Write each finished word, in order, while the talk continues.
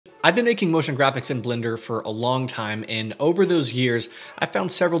I've been making motion graphics in Blender for a long time, and over those years, I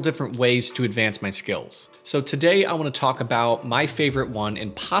found several different ways to advance my skills. So today I want to talk about my favorite one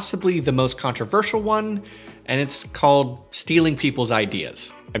and possibly the most controversial one, and it's called stealing people's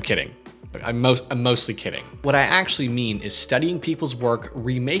ideas. I'm kidding. I'm mostly kidding. What I actually mean is studying people's work,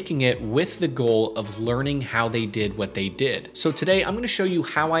 remaking it with the goal of learning how they did what they did. So today I'm going to show you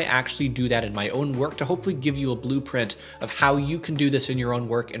how I actually do that in my own work to hopefully give you a blueprint of how you can do this in your own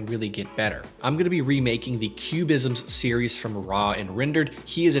work and really get better. I'm going to be remaking the Cubisms series from Raw and Rendered.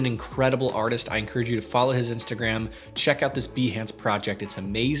 He is an incredible artist. I encourage you to follow his Instagram, check out this Behance project. It's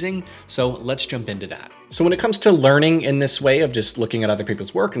amazing. So let's jump into that. So when it comes to learning in this way of just looking at other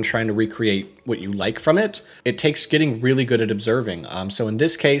people's work and trying to recreate what you like from it, it takes getting really good at observing. So in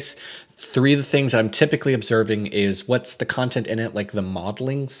this case, three of the things that I'm typically observing is what's the content in it, like the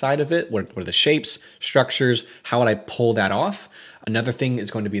modeling side of it, what are the shapes, structures, how would I pull that off? Another thing is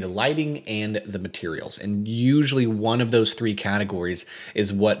going to be the lighting and the materials. And usually one of those three categories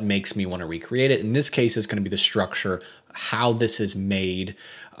is what makes me want to recreate it. In this case, it's going to be the structure, how this is made.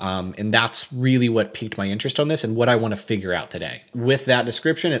 And that's really what piqued my interest on this and what I want to figure out today. With that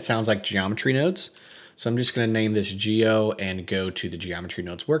description, it sounds like geometry nodes. So I'm just going to name this Geo and go to the geometry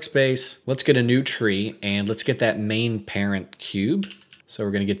nodes workspace. Let's get a new tree and let's get that main parent cube. So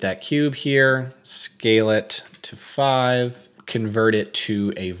we're going to get that cube here, scale it to 5, convert it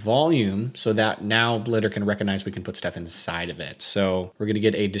to a volume so that now Blender can recognize we can put stuff inside of it. So we're going to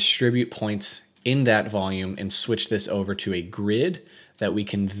get a distribute points in that volume and switch this over to a grid that we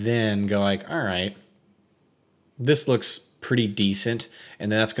can then go like, all right, this looks pretty decent.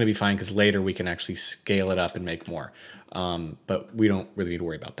 And then that's going to be fine because later we can actually scale it up and make more. But we don't really need to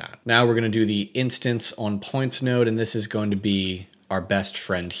worry about that. Now we're going to do the instance on points node, and this is going to be our best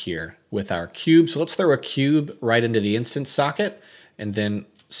friend here with our cube. So let's throw a cube right into the instance socket and then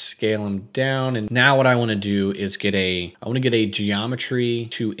scale them down. And now what I want to do is I want to get a geometry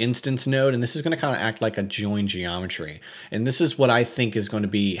to instance node, and this is going to kind of act like a join geometry. And this is what I think is going to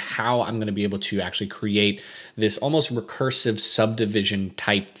be how I'm going to be able to actually create this almost recursive subdivision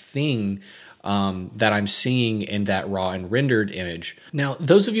type thing that I'm seeing in that raw and rendered image. Now,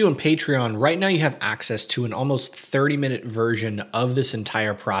 those of you on Patreon, right now you have access to an almost 30-minute version of this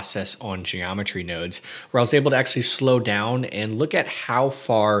entire process on geometry nodes, where I was able to actually slow down and look at how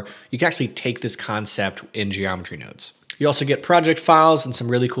far you can actually take this concept in geometry nodes. You also get project files and some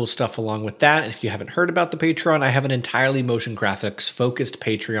really cool stuff along with that. And if you haven't heard about the Patreon, I have an entirely motion graphics focused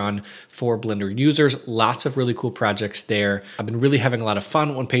Patreon for Blender users. Lots of really cool projects there. I've been really having a lot of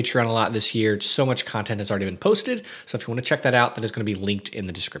fun on Patreon a lot this year. So much content has already been posted. So if you want to check that out, that is going to be linked in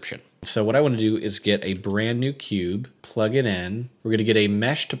the description. So what I want to do is get a brand new cube, plug it in. We're going to get a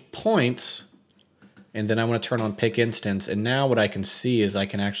mesh to points, and then I want to turn on pick instance. And now what I can see is I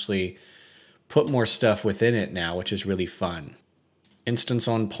can actually put more stuff within it now, which is really fun. Instance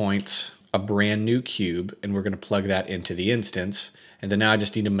on points, a brand new cube, and we're going to plug that into the instance. And then now I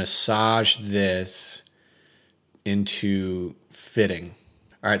just need to massage this into fitting.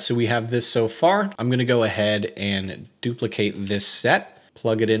 All right, so we have this so far. I'm going to go ahead and duplicate this set,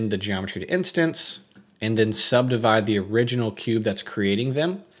 plug it in the geometry to instance, and then subdivide the original cube that's creating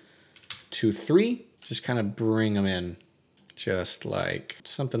them to 3. Just kind of bring them in. Just like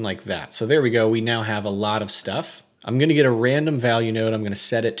something like that. So there we go. We now have a lot of stuff. I'm going to get a random value node. I'm going to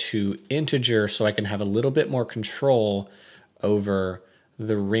set it to integer so I can have a little bit more control over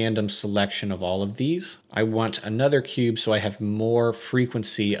the random selection of all of these. I want another cube so I have more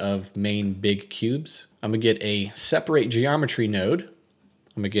frequency of main big cubes. I'm going to get a separate geometry node.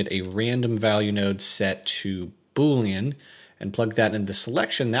 I'm going to get a random value node set to Boolean and plug that into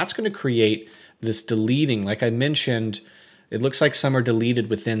selection. That's going to create this deleting. Like I mentioned, it looks like some are deleted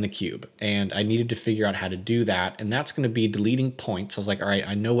within the cube, and I needed to figure out how to do that, and that's going to be deleting points. I was like, all right,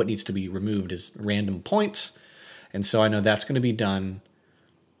 I know what needs to be removed is random points, and so I know that's going to be done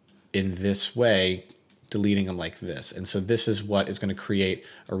in this way, deleting them like this. And so this is what is going to create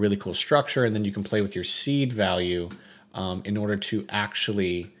a really cool structure, and then you can play with your seed value in order to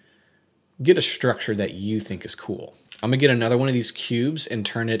actually get a structure that you think is cool. I'm going to get another one of these cubes and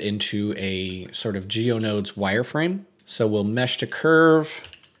turn it into a sort of GeoNodes wireframe. So we'll mesh to curve,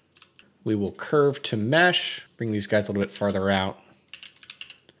 we will curve to mesh, bring these guys a little bit farther out,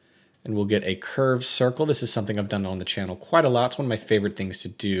 and we'll get a curved circle. This is something I've done on the channel quite a lot. It's one of my favorite things to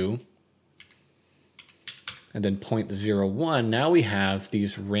do. And then 0.01, now we have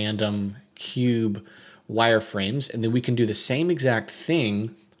these random cube wireframes, and then we can do the same exact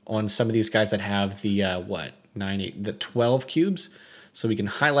thing on some of these guys that have the, the 12 cubes. So we can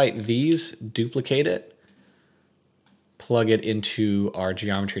highlight these, duplicate it, plug it into our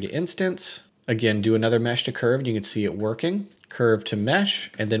geometry to instance. Again, do another mesh to curve, and you can see it working. Curve to mesh,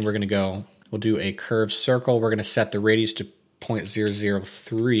 and then we're gonna we'll do a curved circle. We're gonna set the radius to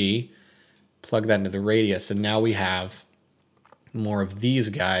 0.003, plug that into the radius, and now we have more of these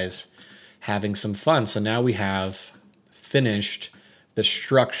guys having some fun. So now we have finished the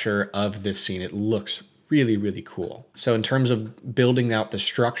structure of this scene. It looks really, really cool. So in terms of building out the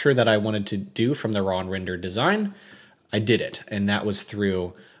structure that I wanted to do from the raw and rendered design, I did it. And that was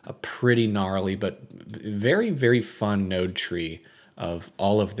through a pretty gnarly, but very, very fun node tree of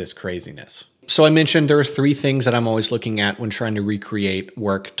all of this craziness. So I mentioned there are three things that I'm always looking at when trying to recreate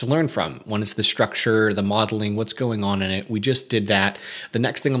work to learn from. One is the structure, the modeling, what's going on in it. We just did that. The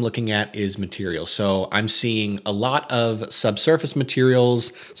next thing I'm looking at is material. So I'm seeing a lot of subsurface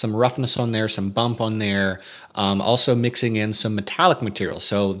materials, some roughness on there, some bump on there, also mixing in some metallic material.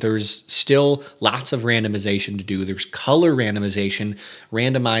 So there's still lots of randomization to do. There's color randomization,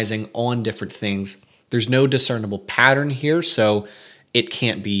 randomizing on different things. There's no discernible pattern here, so it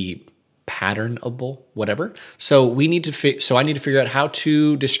can't be patternable, whatever. So I need to figure out how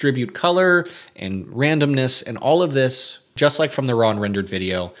to distribute color and randomness and all of this, just like from the raw and rendered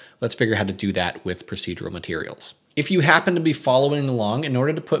video. Let's figure out how to do that with procedural materials. If you happen to be following along, in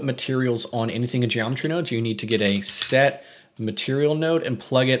order to put materials on anything in geometry nodes, you need to get a set material node and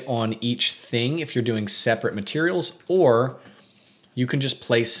plug it on each thing if you're doing separate materials, or you can just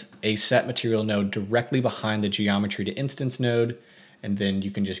place a set material node directly behind the geometry to instance node, and then you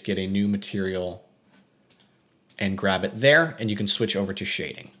can just get a new material and grab it there, and you can switch over to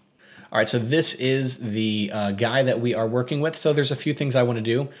shading. All right, so this is the guy that we are working with. So there's a few things I want to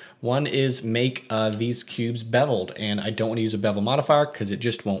do. One is make these cubes beveled, and I don't want to use a bevel modifier because it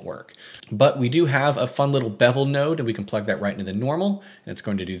just won't work. But we do have a fun little bevel node, and we can plug that right into the normal, and it's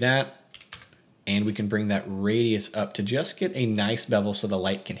going to do that. And we can bring that radius up to just get a nice bevel so the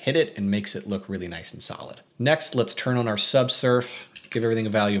light can hit it and makes it look really nice and solid. Next, let's turn on our subsurf, give everything a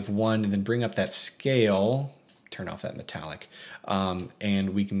value of 1, and then bring up that scale, turn off that metallic,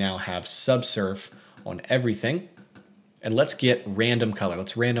 and we can now have subsurf on everything. And let's get random color.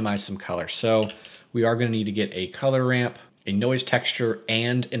 Let's randomize some color. So we are going to need to get a color ramp, a noise texture,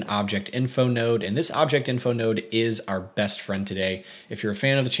 and an object info node. And this object info node is our best friend today. If you're a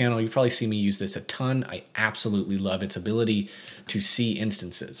fan of the channel, you've probably seen me use this a ton. I absolutely love its ability to see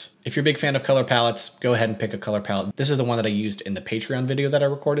instances. If you're a big fan of color palettes, go ahead and pick a color palette. This is the one that I used in the Patreon video that I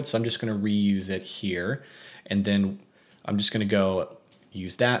recorded, so I'm just going to reuse it here. And then I'm just going to go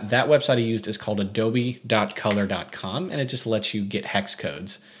use that. That website I used is called adobe.color.com, and it just lets you get hex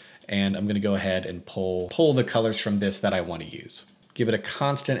codes. And I'm going to go ahead and pull the colors from this that I want to use. Give it a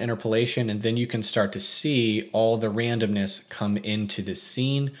constant interpolation, and then you can start to see all the randomness come into the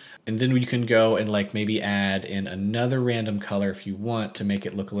scene. And then you can go and like maybe add in another random color if you want to make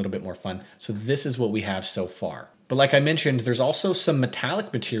it look a little bit more fun. So this is what we have so far. But like I mentioned, there's also some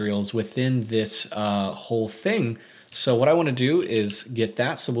metallic materials within this whole thing. So what I want to do is get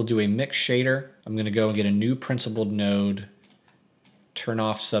that. So we'll do a mix shader. I'm going to go and get a new principled node, turn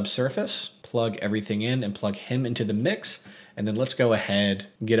off subsurface, plug everything in, and plug him into the mix. And then let's go ahead,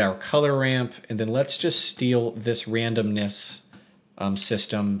 get our color ramp, and then let's just steal this randomness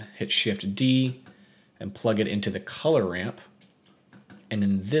system, hit Shift D, and plug it into the color ramp. And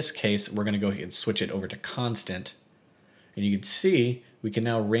in this case, we're going to go ahead and switch it over to constant. And you can see we can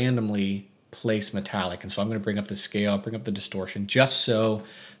now randomly place metallic. And so I'm going to bring up the scale, bring up the distortion, just so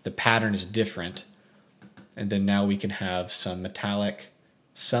the pattern is different. And then now we can have some metallic,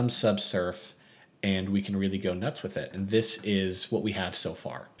 some subsurf, and we can really go nuts with it. And this is what we have so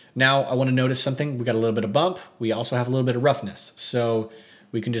far. Now I want to notice something. We got a little bit of bump. We also have a little bit of roughness. So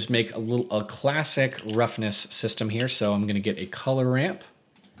we can just make a classic roughness system here. So I'm going to get a color ramp,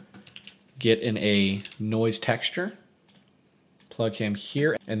 get in a noise texture, plug him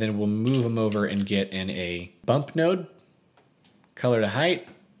here, and then we'll move him over and get in a bump node, color to height,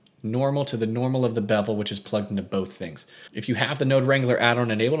 normal to the normal of the bevel, which is plugged into both things. If you have the Node Wrangler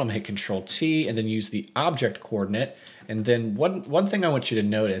add-on enabled, I'm gonna hit Control T and then use the object coordinate. And then one thing I want you to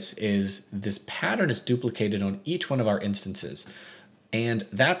notice is this pattern is duplicated on each one of our instances. And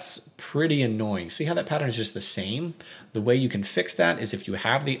that's pretty annoying. See how that pattern is just the same? The way you can fix that is if you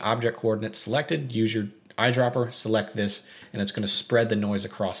have the object coordinate selected, use your eyedropper, select this, and it's going to spread the noise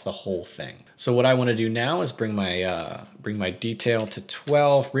across the whole thing. So what I want to do now is bring my detail to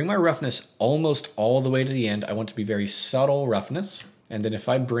 12, bring my roughness almost all the way to the end. I want it to be very subtle roughness. And then if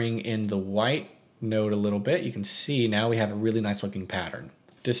I bring in the white node a little bit, you can see now we have a really nice looking pattern.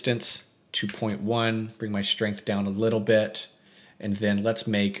 Distance 2.1, bring my strength down a little bit. And then let's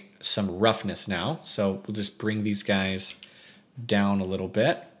make some roughness now. So we'll just bring these guys down a little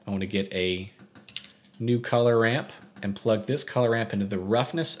bit. I want to get a new color ramp and plug this color ramp into the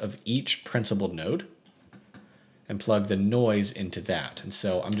roughness of each principled node and plug the noise into that. And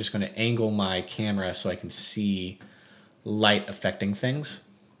so I'm just going to angle my camera so I can see light affecting things.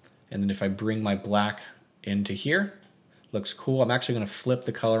 And then if I bring my black into here, looks cool. I'm actually going to flip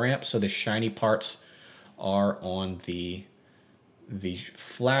the color ramp so the shiny parts are on the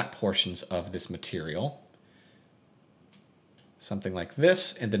flat portions of this material. Something like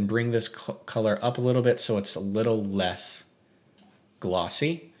this, and then bring this color up a little bit so it's a little less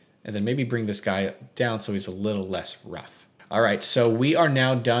glossy, and then maybe bring this guy down so he's a little less rough. All right, so we are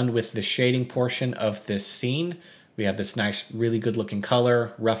now done with the shading portion of this scene. We have this nice, really good looking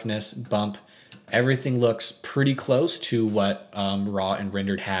color, roughness, bump. Everything looks pretty close to what Raw and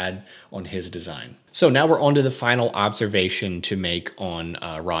Rendered had on his design. So now we're on to the final observation to make on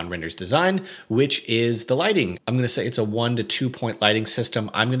Raw and Render's design, which is the lighting. I'm going to say it's a 1 to 2 point lighting system.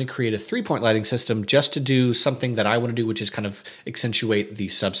 I'm going to create a 3-point lighting system just to do something that I want to do, which is kind of accentuate the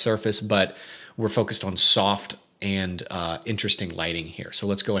subsurface, but we're focused on soft and interesting lighting here. So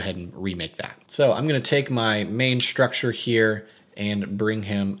let's go ahead and remake that. So I'm going to take my main structure here and bring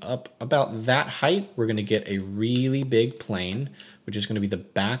him up about that height. We're going to get a really big plane, which is going to be the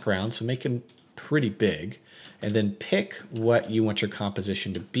background. So make him pretty big, and then pick what you want your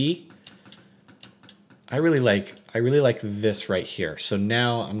composition to be. I really like this right here. So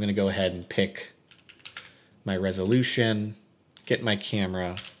now I'm going to go ahead and pick my resolution, get my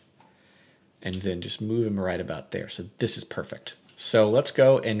camera, and then just move him right about there. So this is perfect. So let's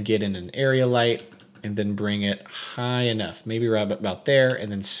go and get in an area light and then bring it high enough, maybe right about there,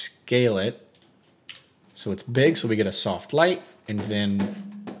 and then scale it so it's big so we get a soft light. And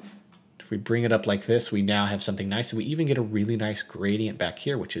then if we bring it up like this, we now have something nice, and we even get a really nice gradient back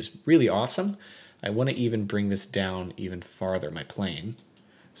here, which is really awesome. I want to even bring this down even farther, my plane.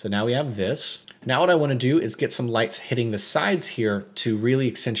 So now we have this. Now what I want to do is get some lights hitting the sides here to really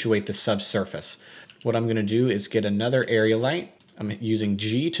accentuate the subsurface. What I'm going to do is get another area light. I'm using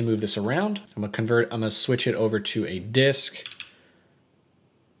G to move this around. I'm gonna switch it over to a disk,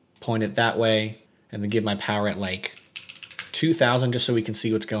 point it that way, and then give my power at like 2000 just so we can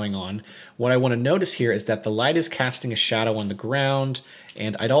see what's going on. What I want to notice here is that the light is casting a shadow on the ground,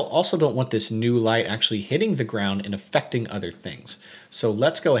 and I also don't want this new light actually hitting the ground and affecting other things. So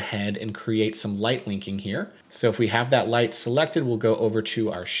let's go ahead and create some light linking here. So if we have that light selected, we'll go over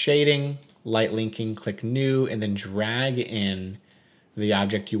to our shading, light linking, click new, and then drag in the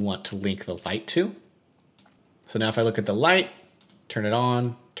object you want to link the light to. So now if I look at the light, turn it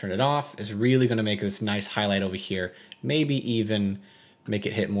on, turn it off, it's really going to make this nice highlight over here. Maybe even make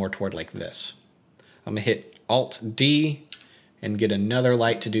it hit more toward like this. I'm going to hit Alt D and get another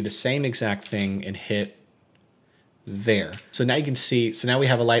light to do the same exact thing and hit there. So now you can see, so now we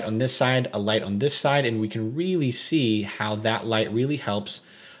have a light on this side, a light on this side, and we can really see how that light really helps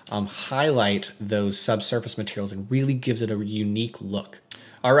highlight those subsurface materials and really gives it a unique look.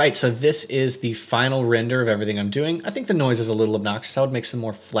 All right, so this is the final render of everything I'm doing. I think the noise is a little obnoxious. I would make some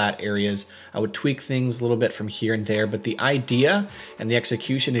more flat areas. I would tweak things a little bit from here and there, but the idea and the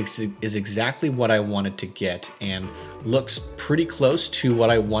execution is exactly what I wanted to get and looks pretty close to what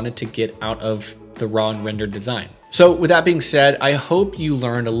I wanted to get out of the raw and rendered design. So with that being said, I hope you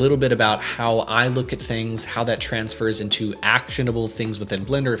learned a little bit about how I look at things, how that transfers into actionable things within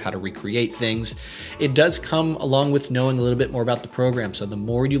Blender, of how to recreate things. It does come along with knowing a little bit more about the program. So the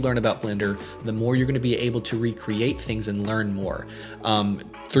more you learn about Blender, the more you're going to be able to recreate things and learn more.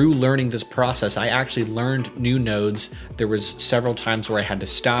 Through learning this process, I actually learned new nodes. There was several times where I had to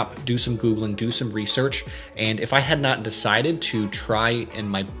stop, do some Googling, do some research. And if I had not decided to try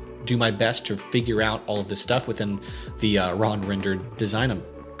and do my best to figure out all of this stuff within the raw and rendered design, I'm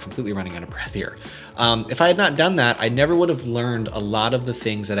completely running out of breath here. If I had not done that, I never would have learned a lot of the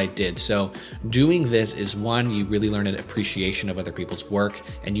things that I did. So doing this is one, you really learn an appreciation of other people's work,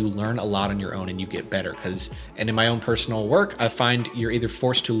 and you learn a lot on your own and you get better. And in my own personal work, I find you're either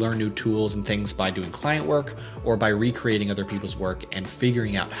forced to learn new tools and things by doing client work or by recreating other people's work and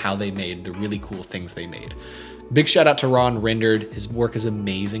figuring out how they made the really cool things they made. Big shout out to Raw and Rendered. His work is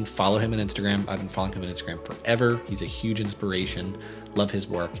amazing. Follow him on Instagram. I've been following him on Instagram forever. He's a huge inspiration. Love his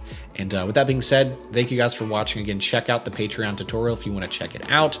work. And with that being said, thank you guys for watching. Again, check out the Patreon tutorial if you want to check it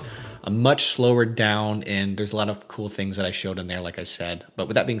out. I'm much slower down, and there's a lot of cool things that I showed in there, like I said. But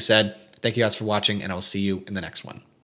with that being said, thank you guys for watching, and I'll see you in the next one.